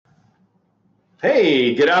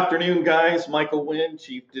Hey, good afternoon, guys. Michael Wynn,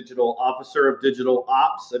 Chief Digital Officer of Digital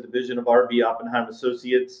Ops, a division of RB Oppenheim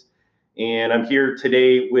Associates. And I'm here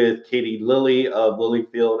today with Katie Lilly of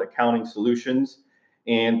Lilyfield Accounting Solutions.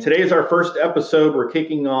 And today is our first episode. We're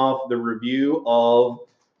kicking off the review of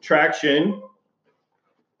Traction,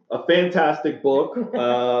 a fantastic book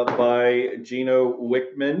by Gino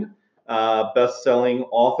Wickman, best-selling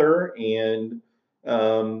author and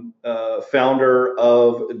founder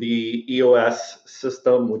of the EOS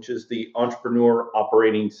system, which is the Entrepreneur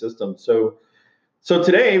Operating System. So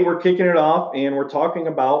today we're kicking it off and we're talking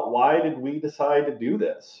about why did we decide to do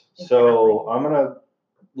this? Exactly. So I'm going to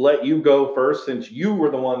let you go first since you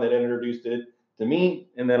were the one that introduced it to me,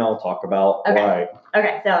 and then I'll talk about why.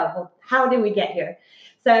 Okay, so how did we get here?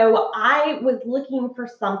 So I was looking for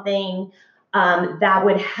something that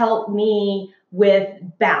would help me with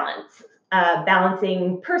balance.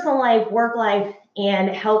 Balancing personal life, work life, and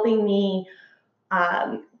helping me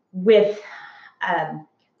with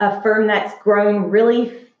a firm that's growing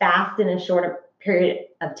really fast in a shorter period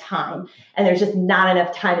of time. And there's just not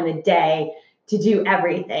enough time in the day to do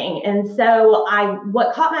everything. And so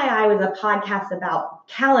what caught my eye was a podcast about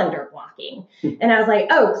calendar blocking. And I was like,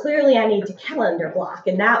 oh, clearly I need to calendar block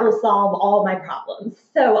and that will solve all my problems.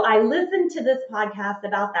 So I listened to this podcast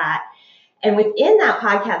about that. And within that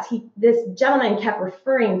podcast, this gentleman kept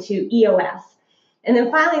referring to EOS. And then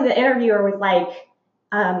finally the interviewer was like,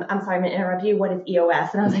 I'm sorry, I'm going to interrupt you. What is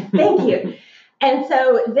EOS? And I was like, thank you. And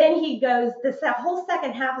so then he goes, this whole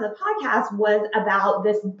second half of the podcast was about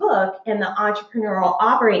this book and the Entrepreneurial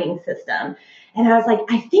Operating System. And I was like,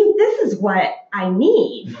 I think this is what I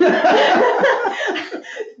need.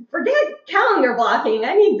 Forget calendar blocking.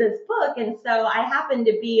 I need this book. And so I happened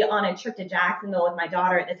to be on a trip to Jacksonville with my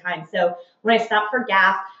daughter at the time. So when I stopped for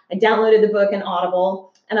gas, I downloaded the book in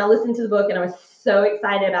Audible and I listened to the book and I was so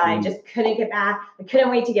excited about it. I just couldn't get back. I couldn't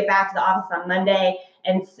wait to get back to the office on Monday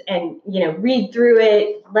and read through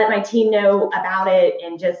it, let my team know about it,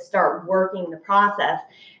 and just start working the process.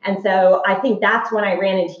 And so I think that's when I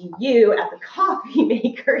ran into you at the coffee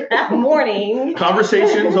maker that morning.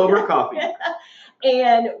 Conversations over coffee.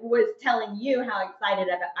 And was telling you how excited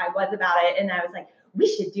I was about it. And I was like, we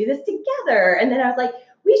should do this together. And then I was like,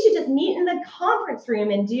 we should just meet in the conference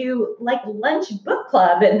room and do like lunch book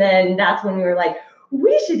club. And then that's when we were like,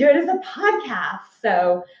 we should do it as a podcast.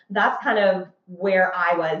 So that's kind of where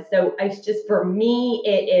I was. So it's just, for me,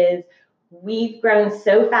 it is, we've grown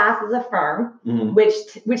so fast as a firm,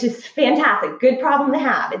 which is fantastic. Good problem to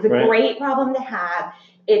have. It's a great problem to have.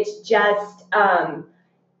 It's just,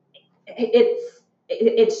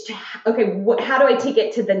 it's okay. How do I take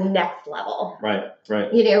it to the next level? Right.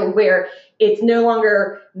 Where it's no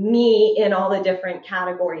longer me in all the different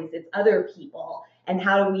categories. It's other people. And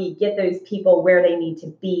how do we get those people where they need to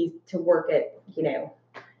be to work at,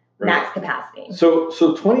 max capacity? So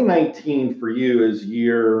 2019 for you is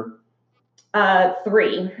year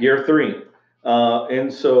 3. Year 3.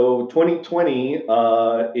 And so 2020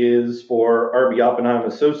 is for RB Oppenheim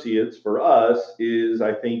Associates. For us is,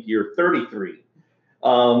 I think, year 33,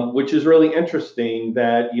 which is really interesting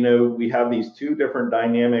that, we have these two different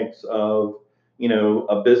dynamics of,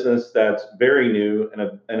 a business that's very new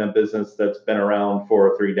and a business that's been around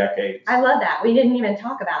for 3 decades. I love that. We didn't even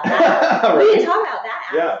talk about that. Right? We didn't talk about that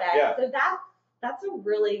aspect. Yeah. So that's a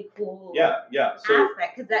really cool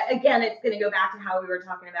aspect, because again, it's going to go back to how we were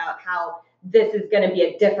talking about how this is going to be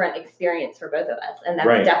a different experience for both of us. And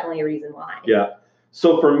that's definitely a reason why. Yeah.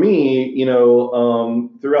 So for me,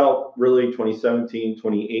 throughout really 2017,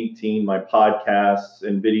 2018, my podcasts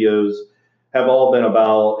and videos have all been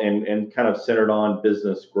about and kind of centered on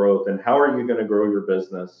business growth and how are you going to grow your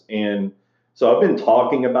business. And so I've been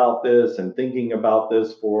talking about this and thinking about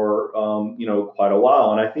this for, quite a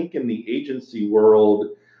while. And I think in the agency world,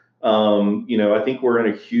 I think we're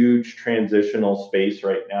in a huge transitional space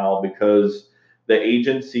right now because the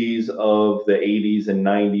agencies of the 80s and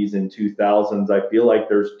 90s and 2000s, I feel like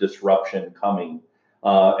there's disruption coming.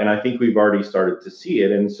 And I think we've already started to see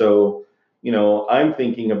it. And so, I'm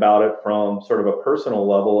thinking about it from sort of a personal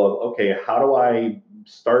level of, okay, how do I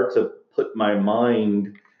start to put my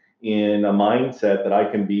mind in a mindset that I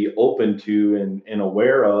can be open to and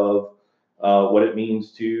aware of what it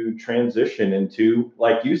means to transition into,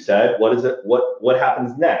 like you said, what is it? What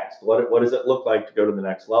happens next? What does it look like to go to the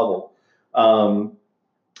next level? In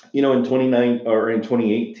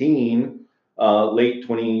 2018, late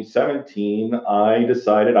 2017, I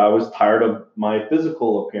decided I was tired of my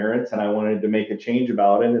physical appearance and I wanted to make a change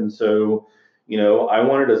about it. And so, I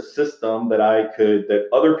wanted a system that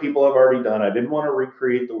other people have already done. I didn't want to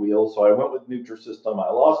recreate the wheel. So I went with Nutrisystem.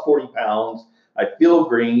 I lost 40 pounds. I feel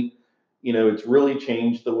great. it's really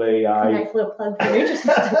changed the way Nice little plug for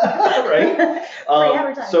Nutrisystem. Right. Free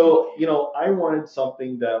advertising. So, I wanted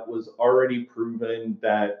something that was already proven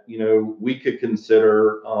that, we could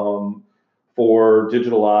consider for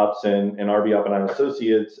Digital Ops and RB Oppenheim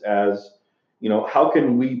Associates as, how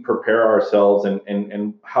can we prepare ourselves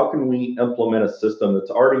and how can we implement a system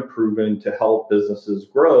that's already proven to help businesses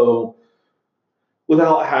grow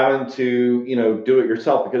without having to, do it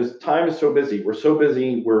yourself, because time is so busy. We're so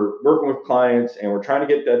busy. We're working with clients and we're trying to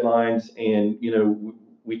get deadlines, and,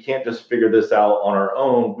 we can't just figure this out on our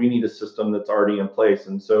own. We need a system that's already in place.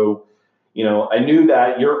 And so, I knew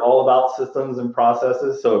that you're all about systems and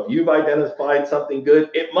processes. So if you've identified something good,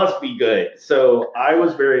 it must be good. So I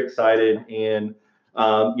was very excited, and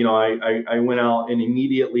I went out and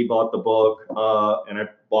immediately bought the book, and I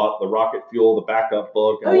bought the Rocket Fuel, the backup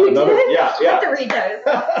book. And you did? Yeah. I have to read those.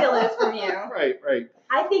 I'll steal those from you. Right.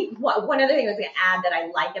 I think one other thing I was going to add that I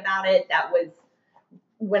like about it, that was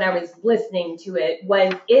when I was listening to it,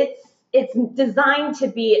 was it's designed to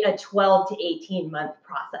be a 12 to 18 month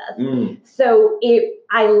process. So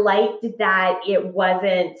I liked that it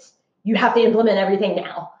wasn't, you have to implement everything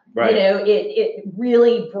now. Right. It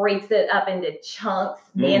really breaks it up into chunks,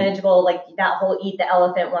 manageable, like that whole eat the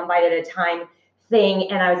elephant one bite at a time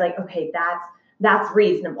thing. And I was like, okay, that's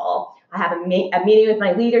reasonable. I have a meeting with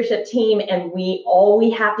my leadership team, and all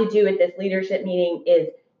we have to do at this leadership meeting is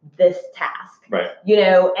this task. Right.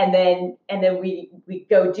 And then we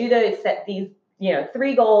go do those, set these,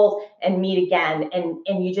 3 goals and meet again.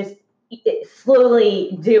 And you just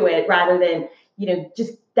slowly do it rather than,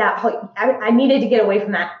 just that whole, I needed to get away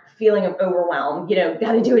from that feeling of overwhelm.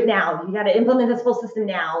 Got to do it now. You got to implement this full system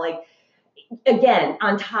now. Like, again,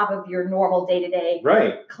 on top of your normal day-to-day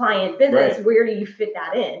client business, where do you fit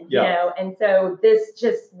that in? And so this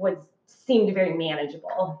just seemed very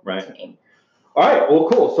manageable to me. All right, well,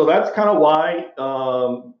 cool. So that's kind of why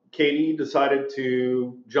Katie decided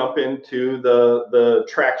to jump into the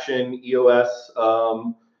Traction EOS,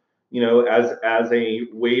 as a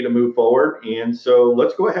way to move forward. And so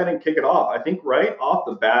let's go ahead and kick it off. I think right off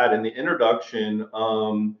the bat in the introduction,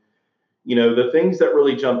 the things that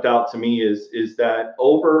really jumped out to me is that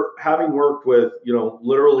over having worked with,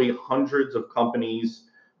 literally hundreds of companies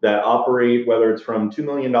that operate, whether it's from $2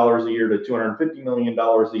 million a year to $250 million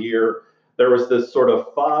a year, there was this sort of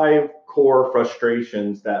 5 core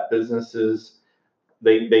frustrations that businesses,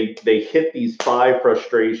 they hit these 5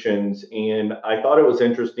 frustrations. And I thought it was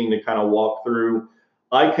interesting to kind of walk through.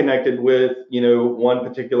 I connected with, one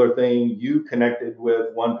particular thing. You connected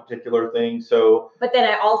with one particular thing. So, but then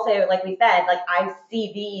I also, like we said, I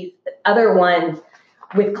see these other ones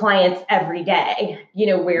with clients every day,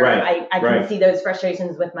 where I can see those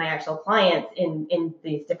frustrations with my actual clients in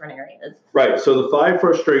these different areas. Right. So the 5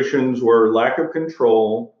 frustrations were lack of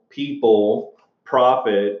control, people,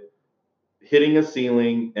 profit, hitting a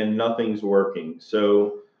ceiling, and nothing's working.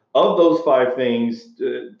 So of those 5 things,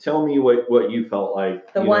 tell me what you felt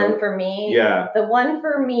like. The one for me? Yeah. The one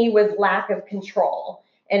for me was lack of control.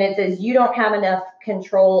 And it says you don't have enough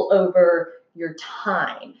control over your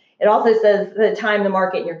time. It also says the time, the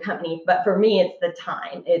market, and your company. But for me, it's the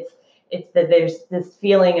time. It's that there's this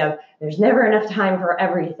feeling of there's never enough time for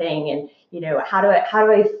everything. And, how do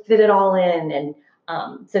I fit it all in? And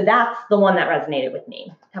so that's the one that resonated with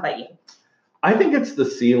me. How about you? I think it's the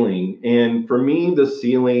ceiling. And for me, the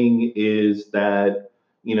ceiling is that,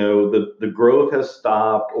 the growth has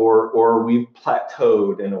stopped or we've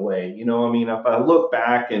plateaued in a way. If I look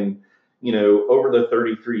back and, over the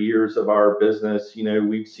 33 years of our business,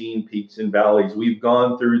 we've seen peaks and valleys. We've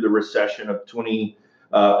gone through the recession of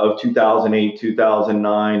 2008,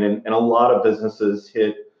 2009, and a lot of businesses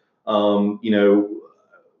hit,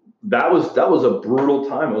 that was a brutal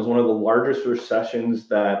time. It was one of the largest recessions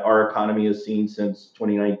that our economy has seen since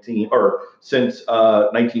 2019 or since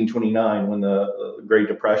 1929, when the Great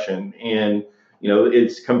Depression. And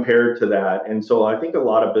it's compared to that. And so I think a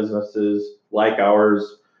lot of businesses like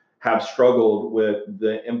ours have struggled with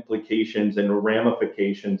the implications and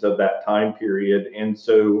ramifications of that time period. And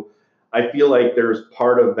so I feel like there's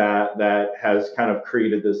part of that has kind of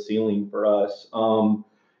created this ceiling for us.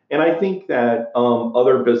 And I think that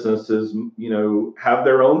other businesses, have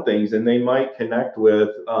their own things, and they might connect with,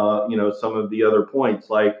 some of the other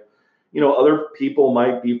points. Like, other people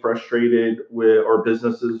might be frustrated with, or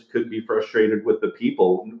businesses could be frustrated with the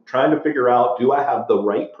people, trying to figure out, do I have the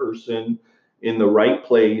right person in the right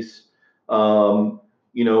place? Or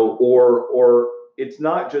it's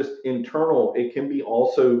not just internal. It can be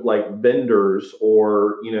also like vendors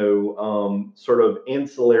or, sort of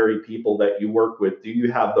ancillary people that you work with. Do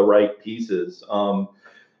you have the right pieces?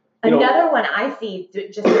 Another one I see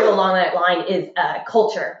just go along that line is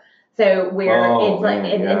culture. So where it's like,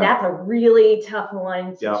 and that's a really tough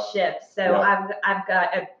one to shift. So I've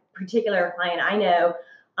got a particular client I know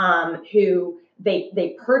who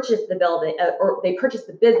they purchased the building or they purchased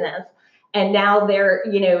the business, and now they've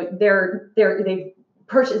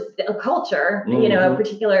purchased a culture, a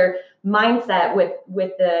particular mindset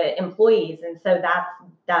with the employees, and so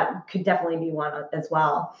that could definitely be one as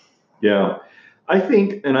well. Yeah. I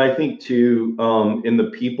think too, in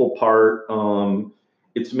the people part,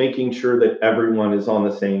 it's making sure that everyone is on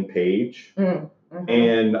the same page. Mm-hmm.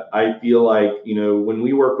 And I feel like, when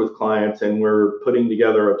we work with clients and we're putting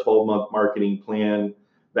together a 12-month marketing plan,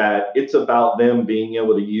 that it's about them being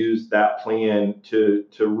able to use that plan to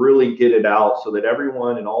really get it out so that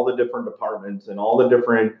everyone in all the different departments and all the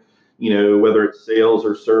different, whether it's sales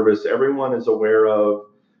or service, everyone is aware of,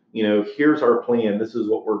 here's our plan. This is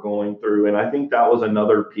what we're going through. And I think that was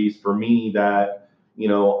another piece for me that,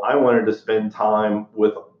 I wanted to spend time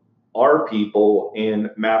with our people in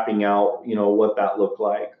mapping out, what that looked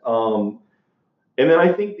like. And then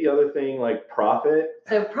I think the other thing, like profit.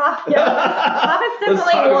 So profit's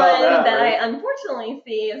definitely one that I unfortunately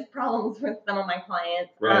see as problems with some of my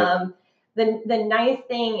clients. Right. The nice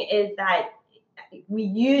thing is that we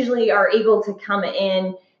usually are able to come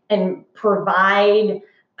in and provide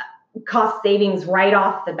cost savings right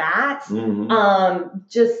off the bat,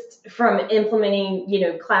 just from implementing,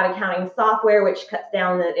 cloud accounting software, which cuts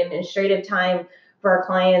down the administrative time for our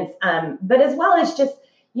clients. But as well as just,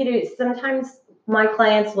 sometimes my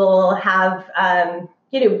clients will have,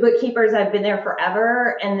 bookkeepers have been there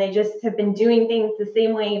forever, and they just have been doing things the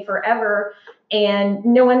same way forever. And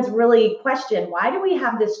no one's really questioned, why do we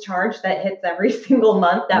have this charge that hits every single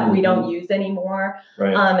month that we don't use anymore?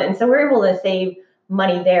 Right. And so we're able to save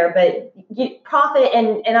money there, but profit,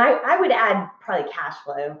 and I would add probably cash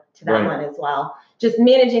flow to that one as well. Just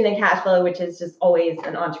managing the cash flow, which is just always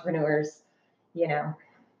an entrepreneur's, Yeah,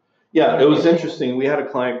 it was interesting. We had a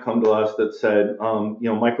client come to us that said,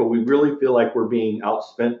 Michael, we really feel like we're being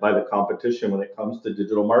outspent by the competition when it comes to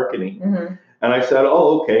digital marketing. Mm-hmm. And I said,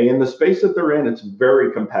 oh, okay. In the space that they're in, it's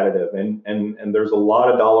very competitive, and there's a lot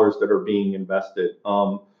of dollars that are being invested.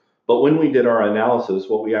 But when we did our analysis,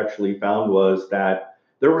 what we actually found was that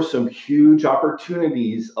there were some huge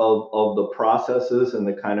opportunities of the processes and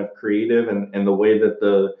the kind of creative and the way that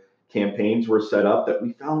the campaigns were set up, that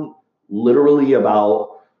we found literally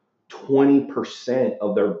about 20%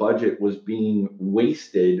 of their budget was being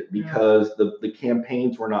wasted because the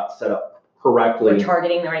campaigns were not set up correctly. We're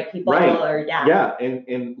targeting the right people. Right. Yeah.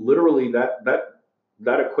 And literally that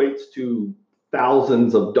equates to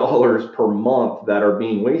thousands of dollars per month that are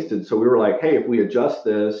being wasted. So we were like, hey, if we adjust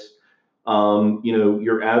this,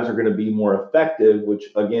 your ads are going to be more effective, which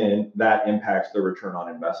again, that impacts the return on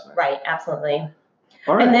investment. Right. Absolutely.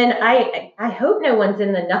 All right. And then I hope no one's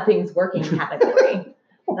in the nothing's working category.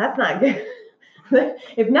 That's not good.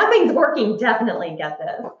 If nothing's working, definitely get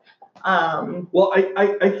this. Well,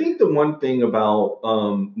 I think the one thing about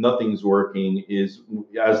nothing's working is,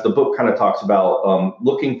 as the book kind of talks about,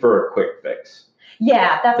 looking for a quick fix.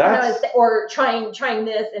 Yeah, that's what I was, or trying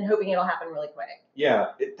this and hoping it'll happen really quick.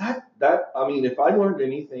 Yeah, I mean, if I learned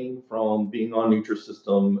anything from being on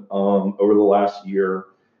Nutrisystem over the last year,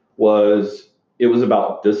 it was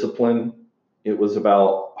about discipline. It was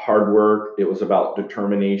about hard work. It was about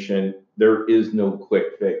determination. There is no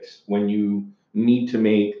quick fix when you need to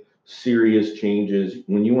make serious changes,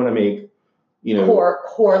 when you want to make,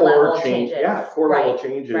 core level changes. Yeah, core level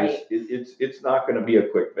changes. Right. It's not going to be a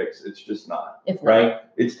quick fix. It's just not. It's right. Not.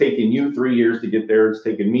 It's taken you 3 years to get there. It's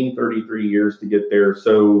taken me 33 years to get there.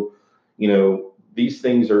 So, these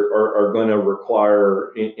things are going to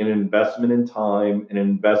require an investment in time, an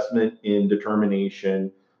investment in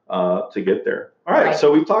determination to get there. All right.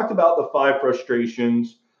 So we've talked about the 5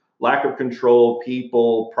 frustrations: lack of control,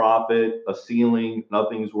 people, profit, a ceiling,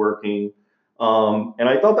 nothing's working. And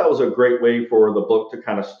I thought that was a great way for the book to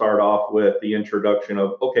kind of start off with the introduction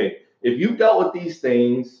of, okay, if you've dealt with these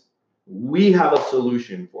things, we have a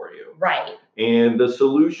solution for you. Right. And the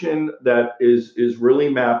solution that is really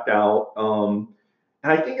mapped out.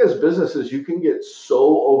 And I think as businesses, you can get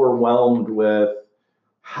so overwhelmed with,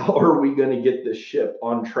 how are we going to get this ship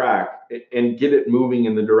on track and get it moving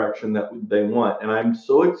in the direction that they want? And I'm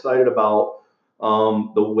so excited about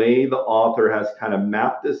the way the author has kind of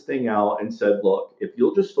mapped this thing out and said, look, if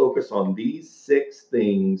you'll just focus on these 6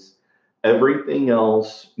 things, everything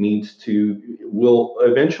else will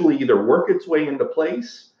eventually either work its way into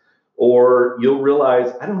place, or you'll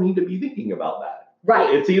realize I don't need to be thinking about that.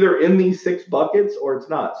 Right. It's either in these 6 buckets or it's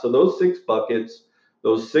not. So those 6 buckets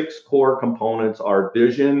those 6 core components are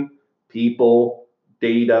vision, people,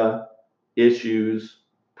 data, issues,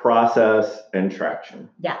 process, and traction.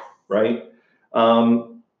 Yes. Right?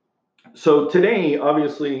 So today,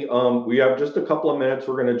 obviously, we have just a couple of minutes.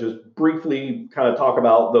 We're going to just briefly kind of talk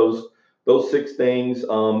about those 6 things,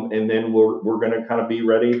 and then we're going to kind of be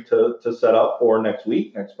ready to set up for next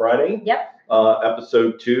week, next Friday. Yep.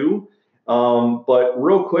 Episode 2. But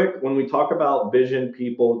real quick, when we talk about vision,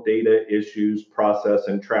 people, data, issues, process,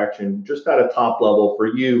 and traction, just at a top level for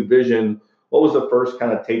you, vision, what was the first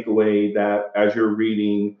kind of takeaway that as you're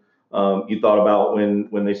reading, you thought about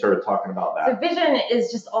when they started talking about that? So vision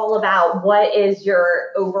is just all about what is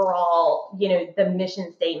your overall, the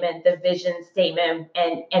mission statement, the vision statement,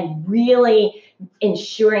 and really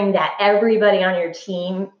ensuring that everybody on your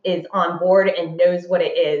team is on board and knows what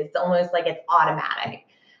it is. It's almost like it's automatic.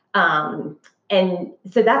 And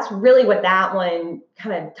so that's really what that one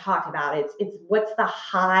kind of talked about. It's what's the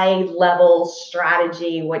high level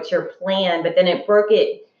strategy, what's your plan, but then they broke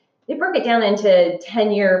it down into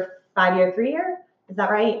 10-year, 5-year, 3-year. Is that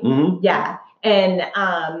right? Mm-hmm. Yeah. And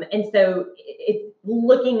so it's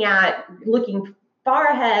looking far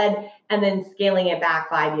ahead and then scaling it back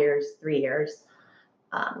 5 years, 3 years.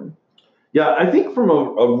 Yeah, I think from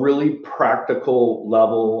a really practical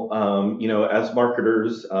level, as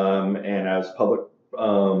marketers and as public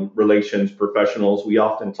relations professionals, we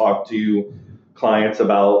often talk to clients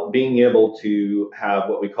about being able to have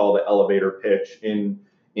what we call the elevator pitch. In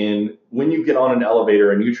when you get on an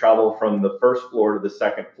elevator and you travel from the first floor to the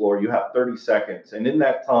second floor, you have 30 seconds. And in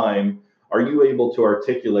that time, are you able to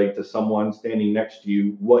articulate to someone standing next to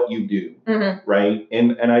you what you do, right?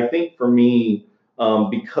 And I think for me,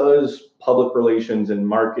 because public relations and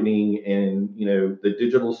marketing and the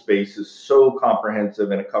digital space is so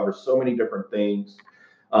comprehensive and it covers so many different things,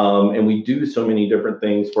 and we do so many different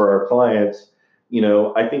things for our clients.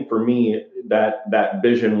 I think for me that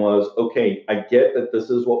vision was, okay, I get that this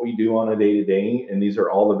is what we do on a day-to-day, and these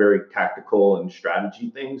are all the very tactical and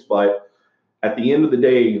strategy things, but at the end of the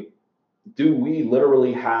day, do we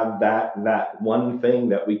literally have that one thing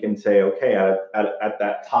that we can say, okay, at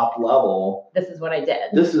that top level, this is what I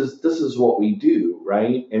did. This is what we do,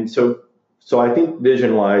 right? And so I think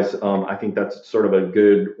vision-wise, I think that's sort of a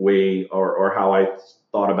good way, or how I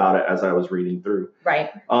thought about it as I was reading through.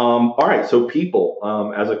 Right. All right. So people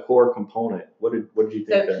as a core component. What did you think?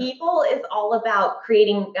 So there? people is all about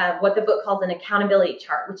creating what the book calls an accountability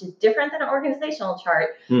chart, which is different than an organizational chart,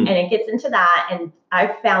 and it gets into that. And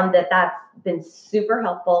I've found that that's been super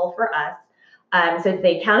helpful for us. So it's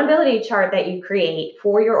the accountability chart that you create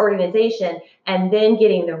for your organization, and then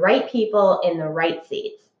getting the right people in the right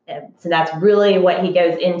seats. And so that's really what he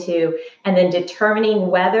goes into, and then determining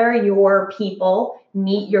whether your people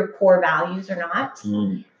meet your core values or not,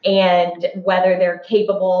 and whether they're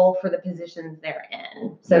capable for the positions they're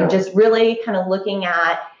in. So just really kind of looking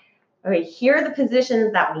at, okay, here are the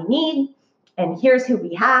positions that we need, and here's who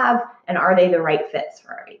we have, and are they the right fits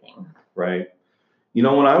for everything? Right. When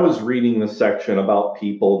I was reading the section about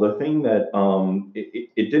people, the thing that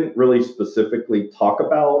it didn't really specifically talk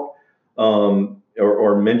about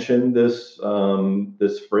or mention this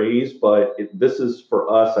phrase, but this is for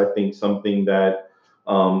us, I think, something that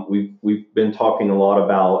we've been talking a lot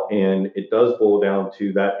about, and it does boil down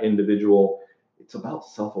to that individual. It's about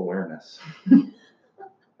self-awareness,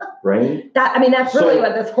 right? That's really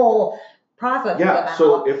what this whole process is about.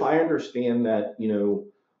 So if I understand that,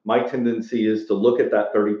 my tendency is to look at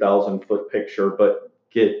that 30,000-foot picture, but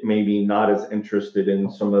get maybe not as interested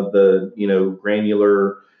in some of the,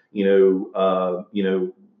 granular,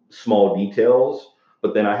 small details.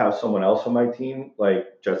 But then I have someone else on my team,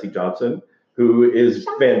 like Jesse Johnson, who is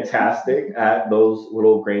fantastic at those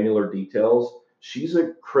little granular details. She's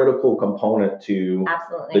a critical component to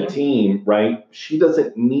the team, right? I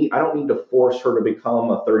don't need to force her to become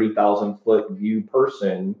a 30,000-foot view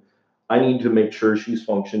person. I need to make sure she's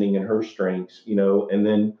functioning in her strengths, and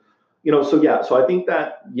then, so I think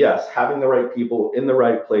that, yes, having the right people in the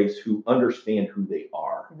right place who understand who they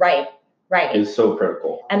are. Right. Is so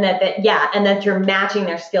critical. And that you're matching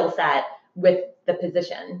their skill set with the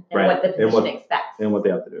position and what the position expects. And what they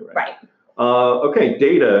have to do, right? Okay,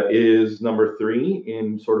 data is number 3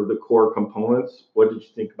 in sort of the core components. What did you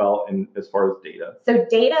think about as far as data? So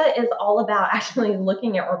data is all about actually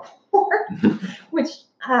looking at reports, which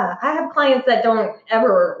I have clients that don't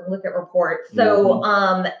ever look at reports. So,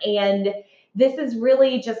 and this is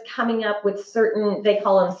really just coming up with certain, they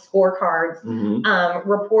call them scorecards,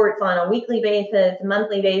 reports on a weekly basis,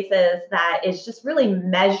 monthly basis, that is just really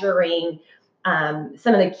measuring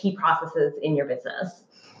some of the key processes in your business.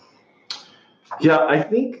 Yeah, I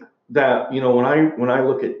think that, when I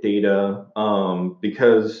look at data,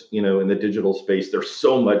 because, in the digital space, there's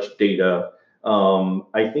so much data.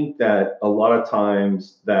 I think that a lot of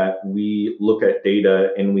times that we look at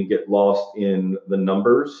data and we get lost in the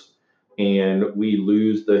numbers and we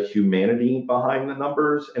lose the humanity behind the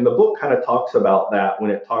numbers. And the book kind of talks about that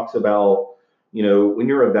when it talks about, when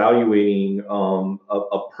you're evaluating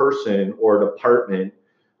a person or a department,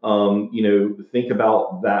 think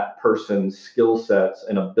about that person's skill sets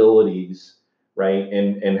and abilities, right?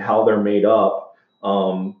 And how they're made up,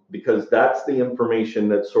 because that's the information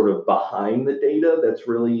that's sort of behind the data that's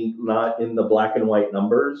really not in the black and white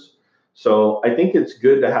numbers. So I think it's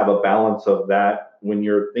good to have a balance of that when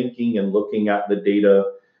you're thinking and looking at the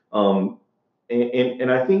data.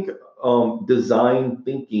 And I think design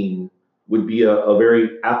thinking would be a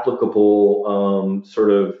very applicable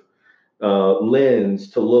sort of lens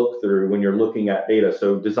to look through when you're looking at data.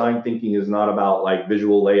 So design thinking is not about like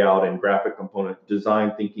visual layout and graphic component.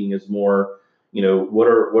 Design thinking is more, what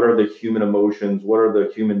are the human emotions? What are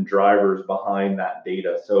the human drivers behind that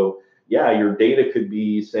data? So yeah, your data could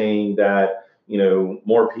be saying that,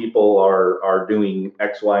 more people are doing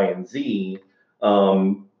X, Y, and Z.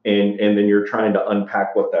 And then you're trying to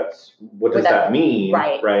unpack what does that mean?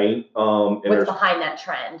 Right. Right. And what's behind that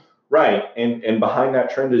trend? Right, and behind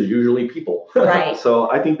that trend is usually people. Right. So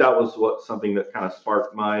I think that was something that kind of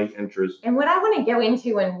sparked my interest. And what I want to go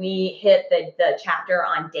into when we hit the chapter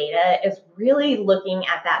on data is really looking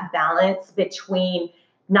at that balance between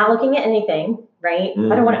not looking at anything, right?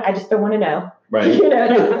 Mm-hmm. I just don't want to know. Right.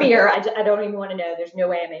 That fear. I don't even want to know. There's no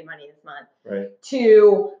way I made money this month. Right.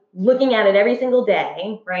 To looking at it every single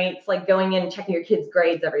day, right? It's like going in and checking your kids'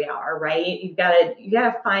 grades every hour, right? You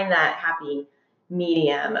gotta find that happy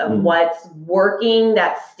medium of what's working,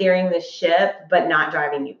 that's steering the ship, but not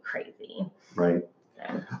driving you crazy. Right.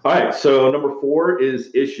 All right. So number 4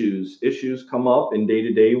 is issues. Issues come up in day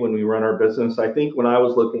to day when we run our business. I think when I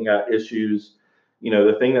was looking at issues,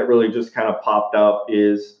 the thing that really just kind of popped up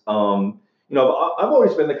is, I've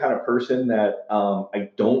always been the kind of person that I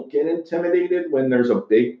don't get intimidated when there's a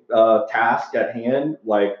big task at hand.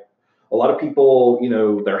 Like a lot of people,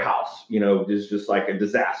 their house, is just like a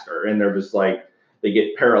disaster, and they're just like, they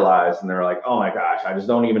get paralyzed and they're like, oh my gosh, I just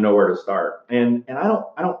don't even know where to start. And I don't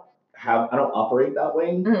operate that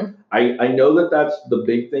way. Mm-hmm. I know that that's the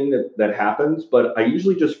big thing that happens, but I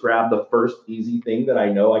usually just grab the first easy thing that I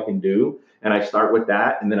know I can do, and I start with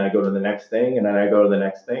that, and then I go to the next thing, and then I go to the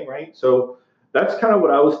next thing, right? So that's kind of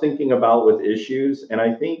what I was thinking about with issues. And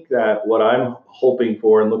I think that what I'm hoping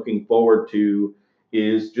for and looking forward to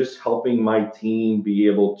is just helping my team be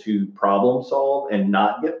able to problem solve and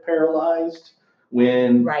not get paralyzed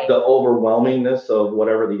when the overwhelmingness of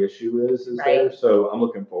whatever the issue is there. So I'm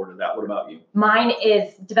looking forward to that. What about you? Mine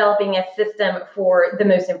is developing a system for the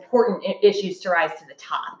most important issues to rise to the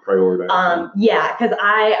top. Prioritize. Yeah, because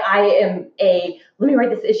I am let me write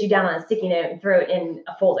this issue down on a sticky note and throw it in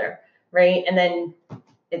a folder, right? And then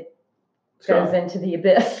it goes into the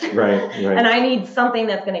abyss. Right. And I need something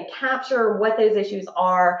that's going to capture what those issues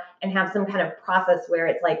are and have some kind of process where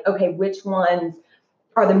it's like, okay, which ones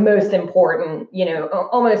are the most important,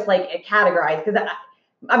 almost like a categorized, because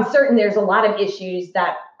I'm certain there's a lot of issues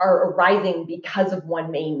that are arising because of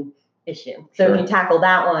one main issue. So if you tackle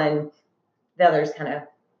that one, the others kind of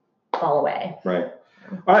fall away. Right.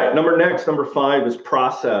 All right. Number 5 is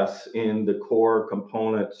process in the core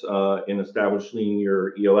components in establishing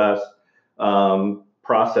your EOS.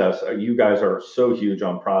 Process. You guys are so huge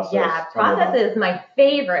on process. Yeah, process is my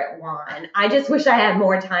favorite one. I just wish I had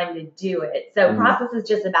more time to do it. So process is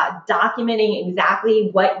just about documenting exactly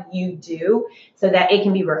what you do so that it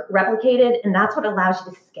can be replicated, and that's what allows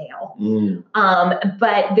you to scale.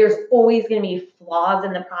 But there's always going to be flaws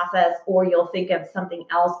in the process, or you'll think of something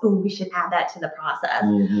else. Oh, we should add that to the process.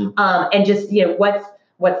 And just what's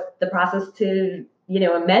the process to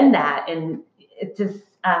amend that, and it's just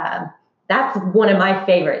that's one of my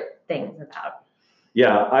favorite things about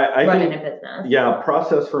I running a business. Yeah,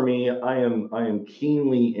 process for me, I am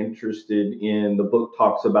keenly interested in. The book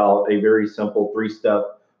talks about a very simple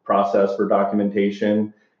 3-step process for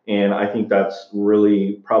documentation, and I think that's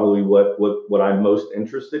really probably what I'm most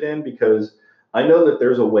interested in, because I know that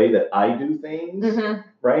there's a way that I do things,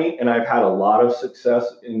 right? And I've had a lot of success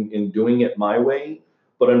in doing it my way.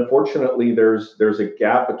 But unfortunately, there's a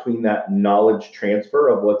gap between that knowledge transfer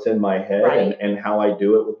of what's in my head and how I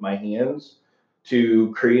do it with my hands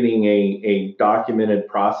to creating a documented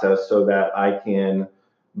process so that I can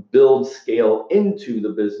build scale into the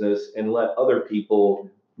business and let other people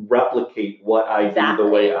replicate what I do the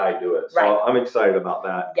way I do it. So Right. I'm excited about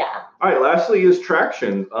that. Yeah. All right. Lastly is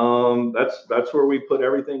traction. That's where we put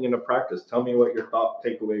everything into practice. Tell me what your thought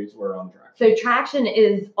takeaways were on traction. So traction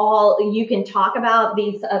is all, you can talk about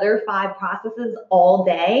these other 5 processes all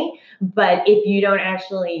day, but if you don't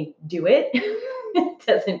actually do it,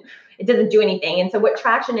 it doesn't do anything. And so what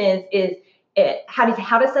traction is how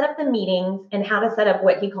to set up the meetings and how to set up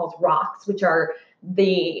what he calls rocks, which are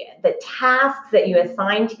the tasks that you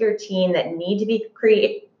assign to your team that need to be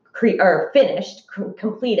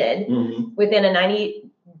completed within a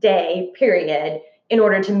 90-day period in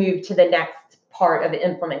order to move to the next part of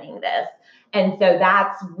implementing this. And so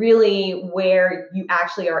that's really where you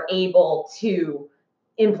actually are able to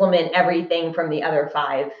implement everything from the other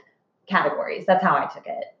 5 categories. That's how I took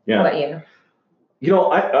it. Yeah. How about you? You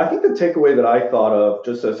know, I think the takeaway that I thought of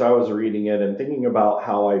just as I was reading it and thinking about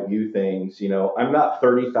how I view things, you know, I'm not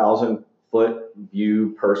 30,000 foot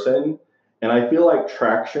view person. And I feel like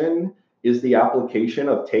traction is the application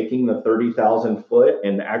of taking the 30,000 foot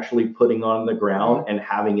and actually putting on the ground and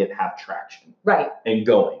having it have traction. Right. And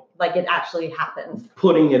going. Like it actually happens.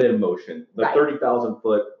 Putting it in motion. The Right. 30,000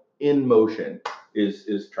 foot in motion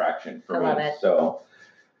is traction for me. I love it. So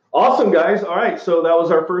awesome, guys. All right. So that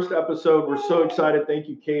was our first episode. We're so excited. Thank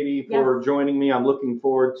you, Katie, for joining me. I'm looking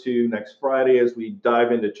forward to next Friday as we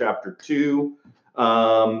dive into chapter 2.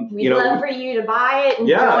 We'd love for you to buy it and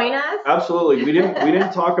join us. Absolutely. We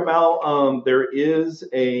didn't talk about there is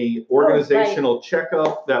a organizational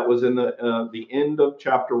checkup that was in the end of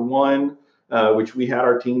chapter 1, which we had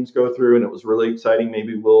our teams go through, and it was really exciting.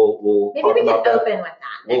 Maybe we'll talk about that. Open with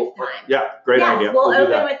that next time. Yeah, great idea. We'll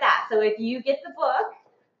open with that. So if you get the book,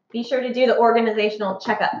 be sure to do the organizational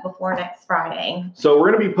checkup before next Friday. So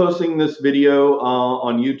we're going to be posting this video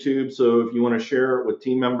on YouTube. So if you want to share it with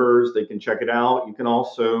team members, they can check it out. You can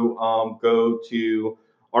also go to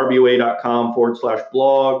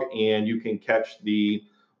rboa.com/blog, and you can catch the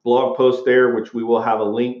blog post there, which we will have a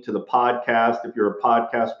link to the podcast. If you're a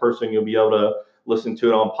podcast person, you'll be able to listen to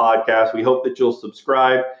it on podcast. We hope that you'll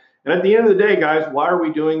subscribe. And at the end of the day, guys, why are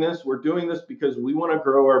we doing this? We're doing this because we want to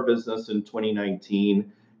grow our business in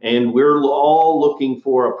 2019. And we're all looking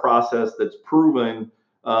for a process that's proven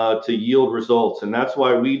to yield results. And that's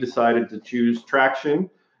why we decided to choose Traction.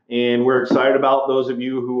 And we're excited about those of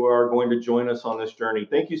you who are going to join us on this journey.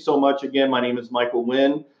 Thank you so much. Again, my name is Michael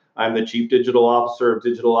Wynn. I'm the Chief Digital Officer of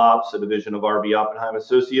Digital Ops, a division of RB Oppenheim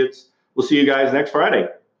Associates. We'll see you guys next Friday.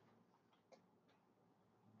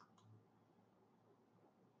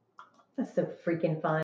 That's so freaking fun.